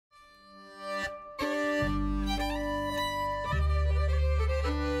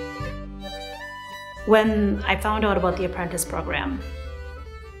When I found out about the Apprentice program,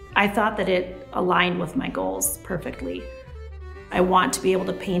 I thought that it aligned with my goals perfectly. I want to be able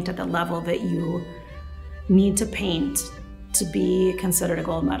to paint at the level that you need to paint to be considered a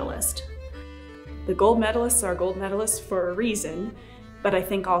gold medalist. The gold medalists are gold medalists for a reason, but I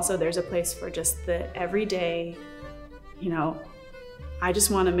think also there's a place for just the everyday, I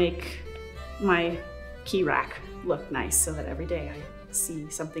just want to make my key rack look nice so that every day I see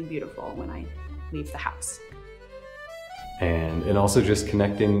something beautiful when I leave the house. And also just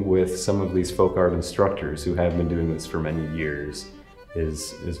connecting with some of these folk art instructors who have been doing this for many years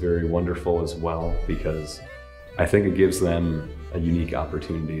is very wonderful as well, because I think it gives them a unique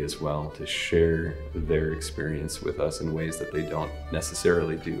opportunity as well to share their experience with us in ways that they don't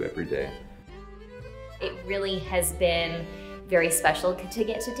necessarily do every day. It really has been very special to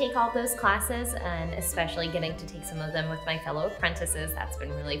get to take all those classes, and especially getting to take some of them with my fellow apprentices. That's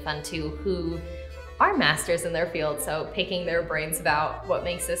been really fun too, who are masters in their field, so picking their brains about what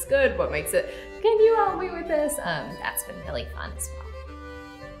makes this good, what makes it, can you help me with this? That's been really fun as well.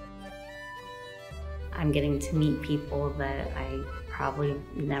 I'm getting to meet people that I probably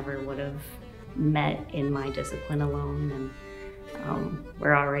never would have met in my discipline alone, and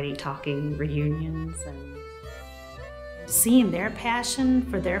we're already talking reunions. And seeing their passion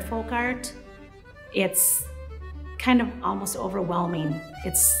for their folk art, it's kind of almost overwhelming.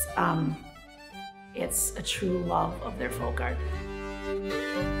 It's a true love of their folk art.